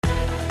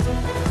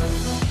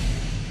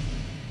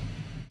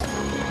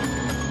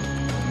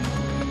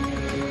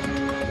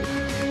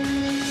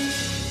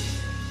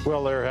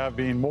Well, there have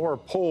been more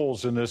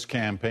polls in this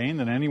campaign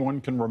than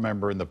anyone can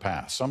remember in the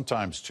past,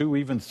 sometimes 2,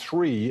 even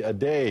 3 a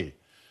day.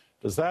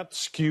 Does that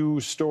skew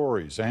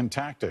stories and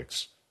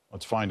tactics?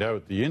 Let's find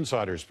out the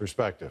insider's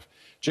perspective.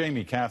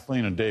 Jamie,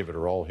 Kathleen, and David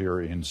are all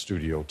here in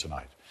studio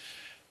tonight.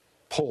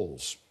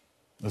 Polls,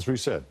 as we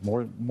said,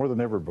 more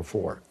than ever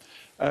before.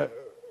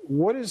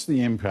 What is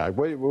the impact?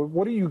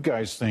 What are you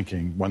guys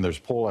thinking when there's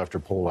poll after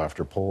poll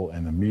after poll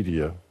and the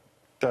media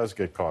does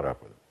get caught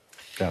up with it?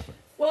 Kathleen.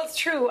 Well, it's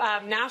true.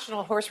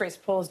 National horse race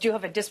polls do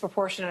have a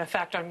disproportionate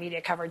effect on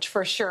media coverage,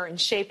 for sure, in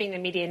shaping the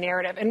media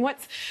narrative. And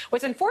what's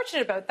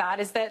unfortunate about that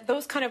is that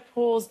those kind of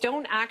polls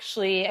don't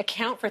actually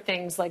account for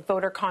things like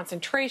voter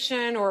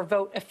concentration or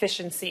vote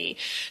efficiency.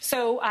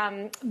 So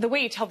the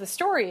way you tell the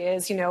story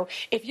is,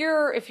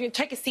 if you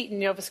take a seat in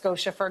Nova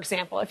Scotia, for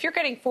example, if you're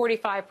getting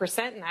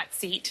 45% in that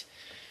seat,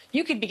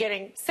 you could be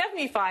getting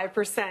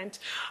 75%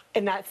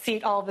 in that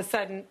seat all of a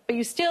sudden, but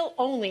you still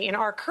only, in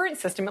our current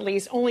system at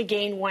least, only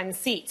gain 1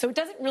 seat. So it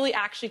doesn't really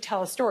actually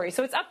tell a story.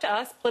 So it's up to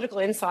us, political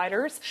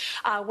insiders,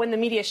 when the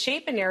media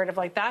shape a narrative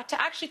like that,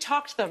 to actually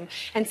talk to them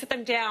and sit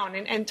them down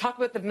and talk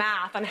about the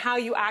math on how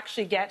you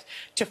actually get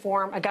to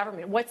form a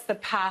government. What's the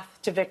path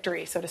to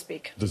victory, so to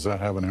speak? Does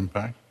that have an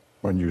impact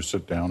when you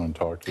sit down and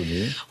talk to the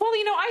media? Well,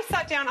 I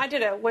sat down, I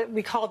did what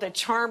we called a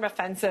charm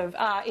offensive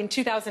in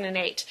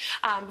 2008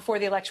 before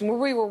the election, where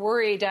we were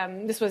worried.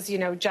 This was,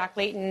 Jack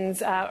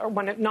Layton's,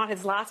 not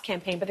his last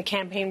campaign, but the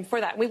campaign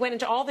before that. We went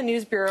into all the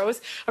news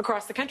bureaus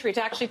across the country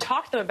to actually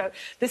talk to them about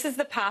this is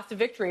the path to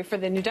victory for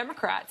the New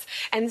Democrats,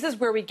 and this is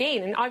where we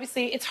gain. And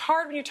obviously, it's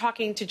hard when you're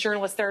talking to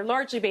journalists that are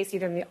largely based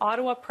either in the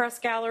Ottawa Press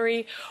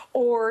Gallery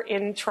or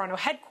in Toronto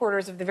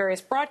headquarters of the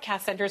various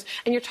broadcast centres,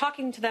 and you're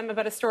talking to them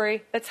about a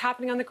story that's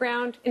happening on the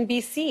ground in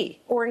BC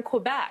or in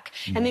Quebec.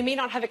 And they may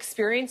not have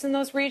experience in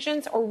those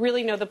regions or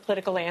really know the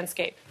political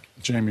landscape.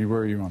 Jamie,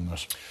 where are you on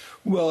this?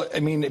 Well,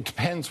 it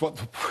depends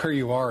where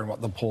you are and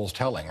what the poll's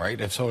telling, right?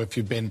 If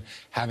you've been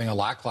having a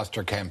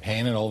lackluster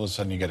campaign and all of a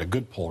sudden you get a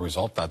good poll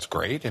result, that's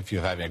great. If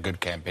you're having a good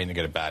campaign, you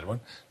get a bad one,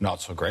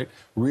 not so great.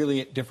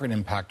 Really different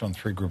impact on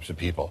 3 groups of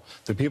people.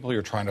 The people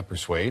you're trying to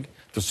persuade,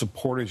 the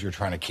supporters you're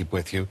trying to keep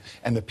with you,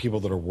 and the people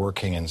that are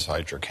working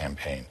inside your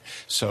campaign.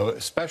 So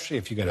especially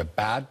if you get a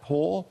bad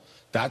poll,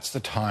 that's the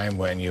time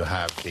when you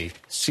have the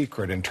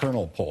secret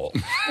internal poll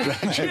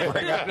that you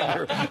bring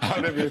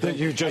out of your thing.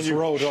 You just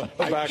wrote on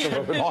the back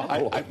of an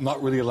envelope. I'm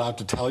not really allowed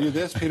to tell you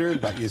this, Peter,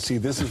 but you see,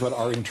 this is what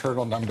our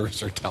internal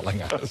numbers are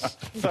telling us.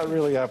 Does that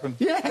really happen?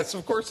 Yes,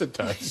 of course it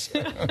does.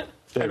 And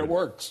it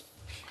works.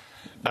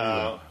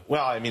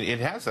 It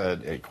has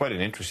quite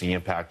an interesting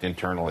impact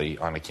internally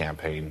on a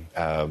campaign,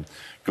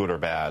 good or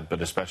bad,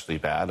 but especially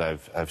bad.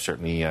 I've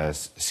certainly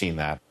seen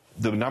that.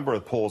 The number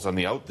of polls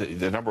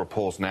the number of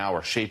polls now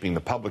are shaping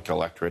the public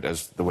electorate,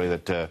 as the way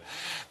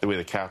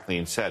that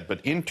Kathleen said. But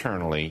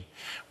internally,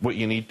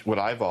 what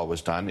I've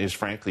always done is,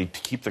 frankly, to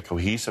keep the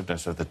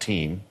cohesiveness of the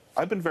team.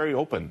 I've been very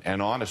open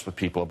and honest with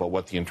people about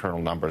what the internal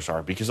numbers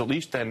are, because at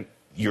least then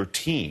your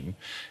team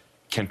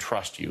can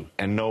trust you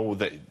and know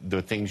that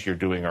the things you're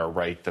doing are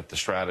right, that the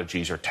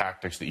strategies or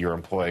tactics that you're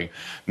employing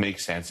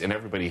make sense, and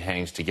everybody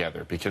hangs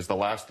together. Because the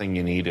last thing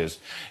you need is,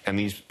 and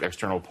these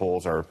external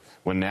polls are,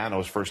 when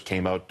Nanos first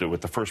came out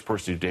with the first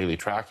person to do daily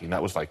tracking,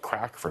 that was like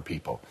crack for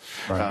people.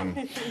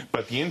 Right.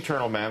 But the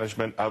internal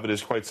management of it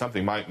is quite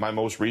something. My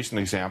most recent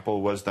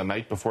example was the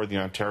night before the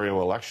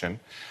Ontario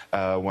election,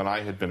 when I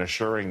had been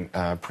assuring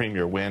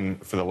Premier Wynne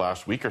for the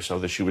last week or so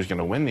that she was going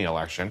to win the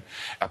election.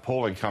 A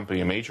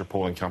major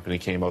polling company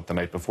came out the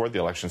night before the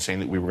election saying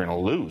that we were going to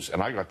lose,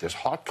 and I got this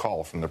hot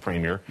call from the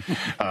Premier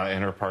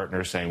and her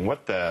partner saying,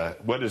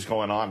 what is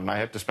going on? And I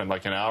had to spend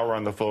like an hour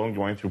on the phone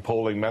going through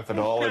polling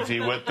methodology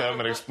with them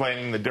and explaining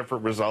the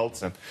different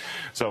results. And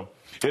so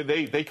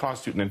they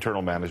constitute an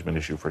internal management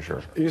issue for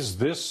sure. Is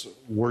this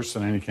worse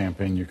than any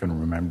campaign you can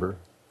remember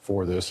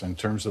for this in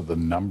terms of the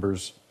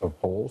numbers of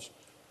polls?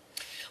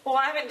 Well,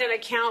 I haven't done a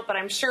count, but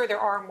I'm sure there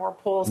are more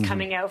polls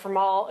coming out from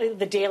all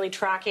the daily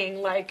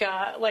tracking. Like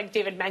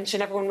David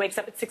mentioned, everyone wakes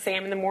up at 6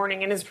 a.m. in the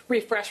morning and is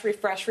refresh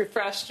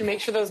to make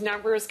sure those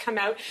numbers come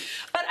out.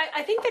 But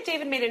I think that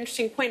David made an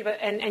interesting point,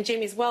 and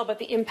Jamie as well, about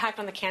the impact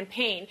on the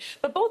campaign,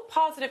 but both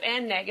positive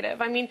and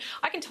negative. I mean,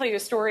 I can tell you a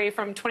story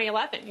from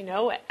 2011.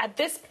 At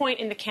this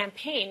point in the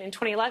campaign in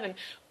 2011,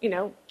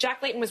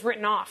 Jack Layton was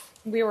written off.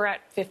 We were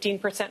at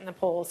 15% in the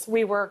polls.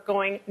 We were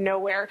going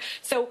nowhere.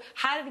 So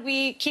how did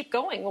we keep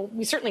going? Well,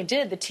 we certainly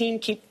did. The team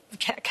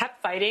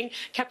kept fighting,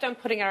 kept on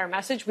putting out our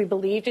message. We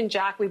believed in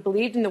Jack. We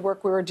believed in the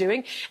work we were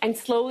doing. And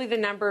slowly the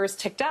numbers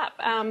ticked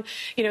up.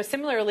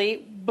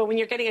 Similarly, but when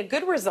you're getting a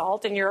good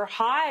result and you're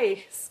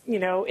high,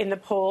 in the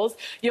polls,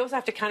 you also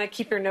have to kind of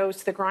keep your nose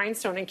to the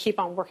grindstone and keep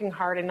on working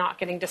hard and not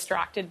getting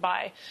distracted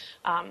by,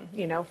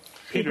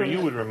 Peter,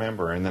 you would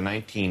remember in the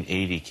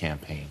 1980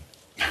 campaign,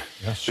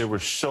 yes, there were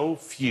so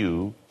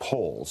few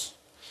polls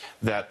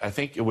that I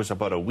think it was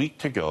about a week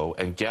to go,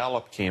 and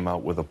Gallup came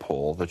out with a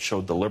poll that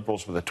showed the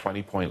Liberals with a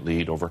 20-point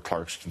lead over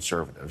Clark's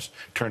Conservatives.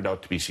 Turned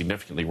out to be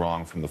significantly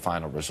wrong from the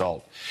final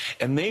result.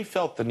 And they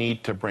felt the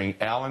need to bring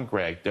Alan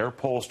Gregg, their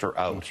pollster,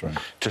 out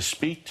to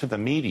speak to the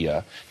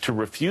media to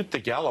refute the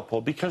Gallup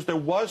poll, because there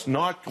was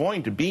not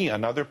going to be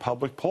another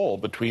public poll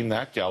between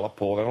that Gallup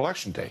poll and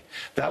Election Day.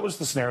 That was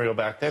the scenario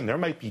back then. There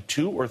might be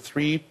 2 or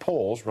 3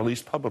 polls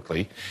released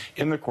publicly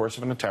in the course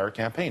of an entire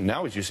campaign.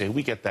 Now, as you say,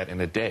 we get that in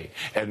a day,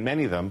 and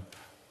many of them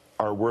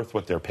are worth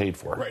what they're paid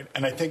for. Right,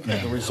 and I think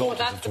the result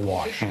is it's a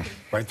wash.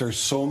 Right, there's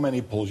so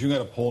many polls. You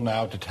got a poll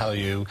now to tell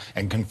you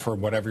and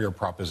confirm whatever your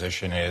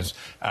proposition is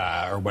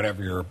or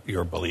whatever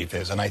your belief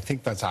is, and I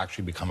think that's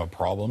actually become a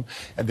problem.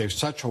 And there's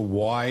such a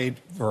wide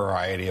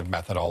variety of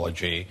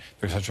methodology.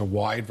 There's such a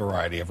wide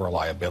variety of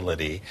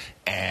reliability,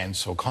 and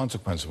so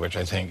consequence of which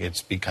I think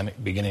it's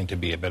beginning to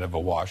be a bit of a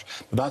wash.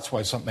 But that's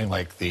why something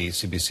like the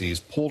CBC's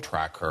poll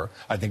tracker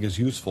I think is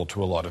useful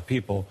to a lot of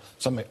people.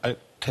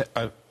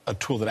 A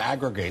tool that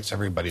aggregates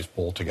everybody's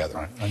poll together.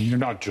 Right. And you're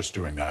not just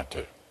doing that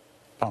to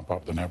pump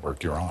up the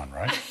network you're on,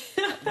 right?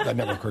 That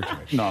never occurred to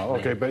me. No,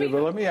 okay, but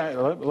let me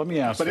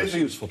ask. But it is a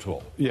useful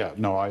tool. Yeah,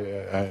 no,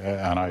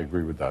 and I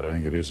agree with that. I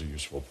think it is a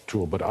useful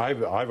tool. But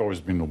I've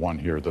always been the one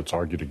here that's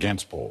argued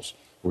against polls.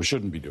 We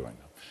shouldn't be doing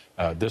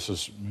them. This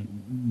is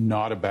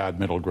not a bad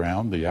middle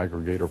ground, the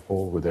aggregator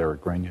poll with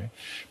Eric Grenier.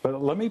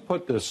 But let me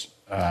put this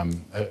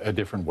a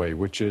different way,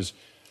 which is,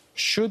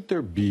 should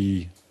there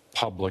be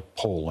public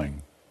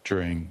polling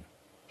during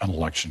an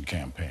election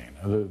campaign?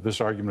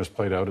 This argument has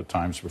played out at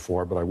times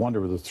before, but I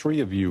wonder, with the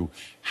three of you,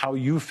 how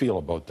you feel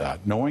about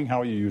that, knowing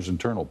how you use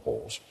internal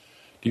polls.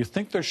 Do you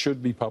think there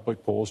should be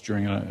public polls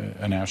during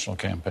a national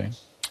campaign?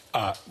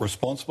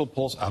 Responsible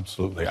polls,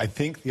 absolutely. I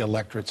think the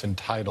electorate's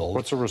entitled...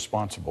 What's a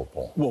responsible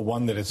poll? Well,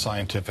 one that is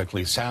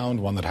scientifically sound,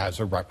 one that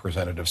has a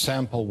representative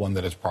sample, one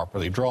that is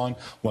properly drawn,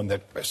 one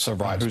that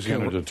survives... Who's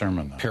going to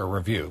determine that? Peer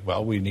review.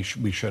 Well,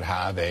 we should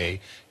have a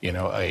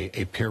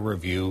peer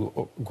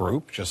review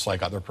group, just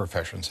like other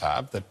professions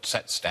have, that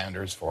sets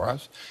standards for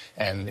us.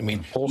 And I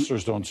mean,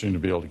 pollsters don't seem to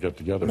be able to get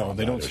together. No,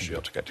 they don't seem to be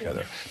able to get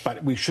together.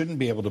 But we shouldn't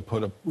be able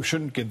to we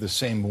shouldn't give the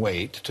same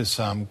weight to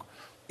some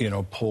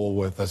poll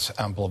with a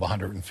sample of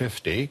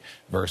 150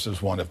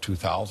 versus one of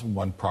 2,000,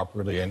 one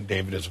properly, and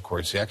David is, of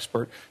course, the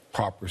expert,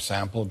 proper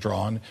sample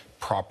drawn,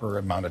 proper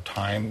amount of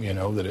time,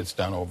 that it's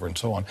done over and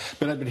so on.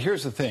 But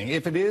here's the thing.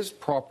 If it is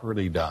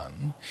properly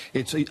done,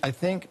 I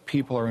think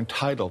people are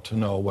entitled to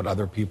know what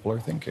other people are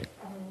thinking.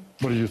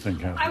 What do you think,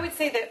 Kathy? I would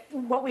say that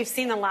what we've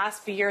seen the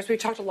last few years, we've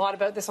talked a lot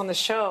about this on the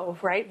show,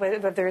 right?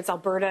 Whether it's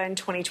Alberta in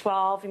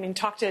 2012. I mean,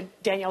 talk to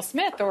Danielle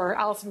Smith or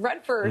Alison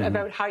Redford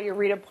about how you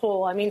read a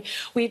poll. I mean,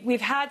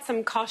 we've had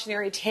some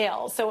cautionary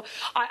tales. So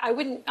I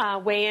wouldn't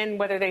weigh in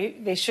whether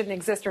they shouldn't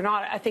exist or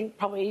not. I think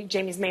probably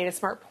Jamie's made a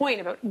smart point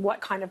about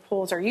what kind of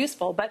polls are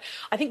useful. But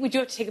I think we do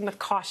have to take them with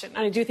caution.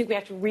 And I do think we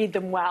have to read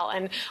them well.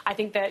 And I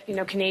think that,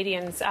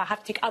 Canadians have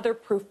to take other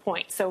proof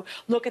points. So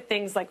look at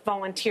things like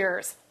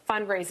volunteers,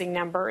 fundraising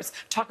numbers,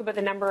 talk about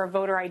the number of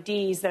voter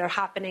IDs that are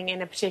happening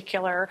in a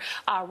particular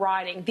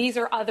riding. These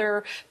are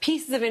other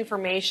pieces of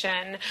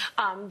information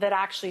that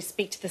actually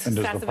speak to the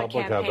success of a campaign. And does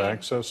the public have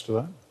access to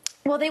that?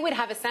 Well, they would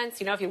have a sense,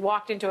 if you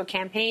walked into a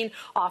campaign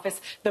office,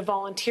 the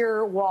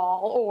volunteer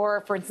wall,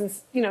 or, for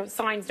instance,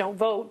 signs don't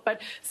vote,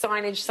 but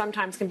signage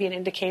sometimes can be an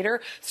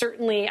indicator.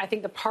 Certainly, I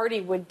think the party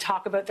would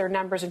talk about their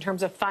numbers in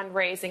terms of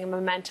fundraising and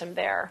momentum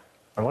there.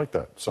 I like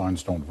that.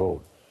 Signs don't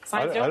vote.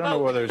 I don't know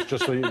whether it's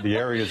just the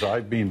areas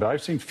I've been, but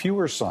I've seen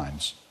fewer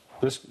signs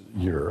this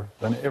year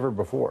than ever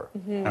before.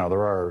 Mm-hmm. Now,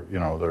 there are,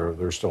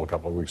 there's still a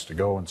couple of weeks to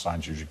go, and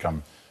signs usually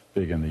come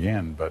big in the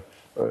end. But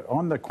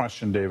on the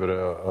question, David,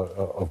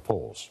 of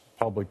polls,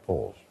 public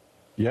polls,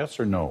 yes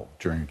or no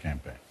during a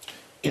campaign?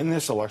 In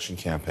this election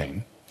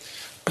campaign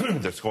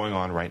that's going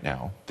on right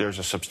now, there's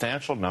a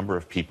substantial number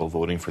of people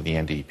voting for the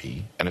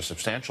NDP and a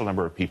substantial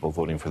number of people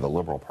voting for the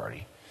Liberal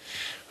Party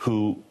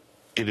who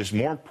it is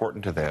more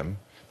important to them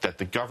that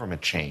the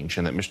government change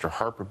and that Mr.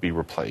 Harper be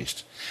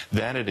replaced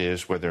than it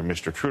is whether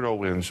Mr. Trudeau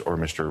wins or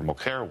Mr.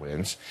 Mulcair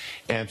wins.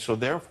 And so,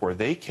 therefore,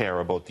 they care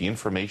about the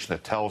information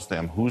that tells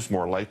them who's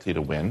more likely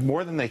to win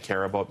more than they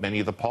care about many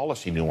of the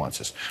policy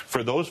nuances.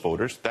 For those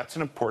voters, that's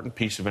an important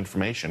piece of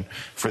information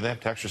for them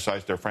to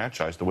exercise their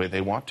franchise the way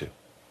they want to.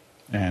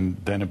 And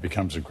then it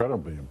becomes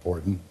incredibly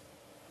important,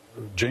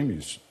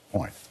 Jamie's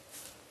point,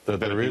 that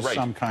there is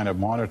some kind of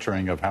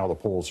monitoring of how the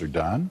polls are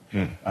done,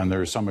 and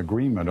there's some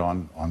agreement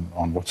on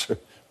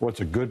what's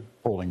a good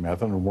polling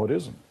method and what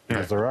isn't.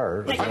 Because there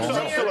are.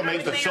 I'm still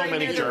amazed that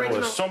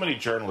so many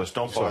journalists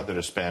don't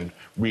bother to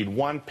read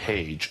one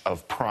page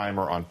of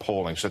primer on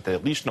polling so that they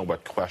at least know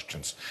what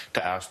questions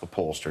to ask the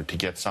pollster to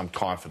get some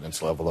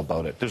confidence level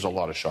about it. There's a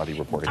lot of shoddy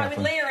reporting. I would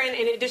layer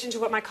in addition to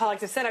what my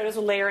colleagues have said, I would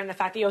also layer in the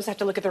fact that you also have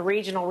to look at the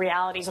regional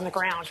realities on the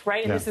ground,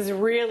 right? And this is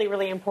really,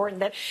 really important,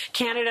 that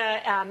Canada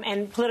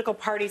and political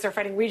parties are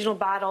fighting regional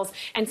battles,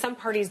 and some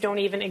parties don't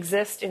even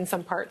exist in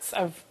some parts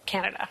of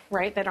Canada,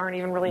 right, that aren't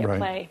even really at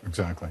play.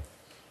 Exactly.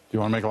 you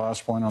want to make a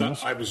last point on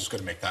this? I was just going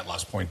to make that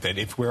last point, that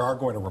if we are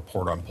going to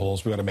report on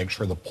polls, we've got to make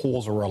sure the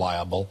polls are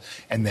reliable,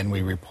 and then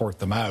we report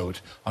them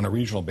out on a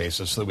regional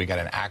basis so that we get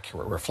an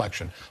accurate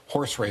reflection.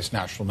 Horse race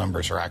national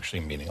numbers are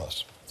actually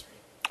meaningless.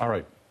 All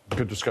right.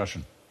 Good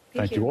discussion.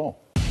 Thank you all.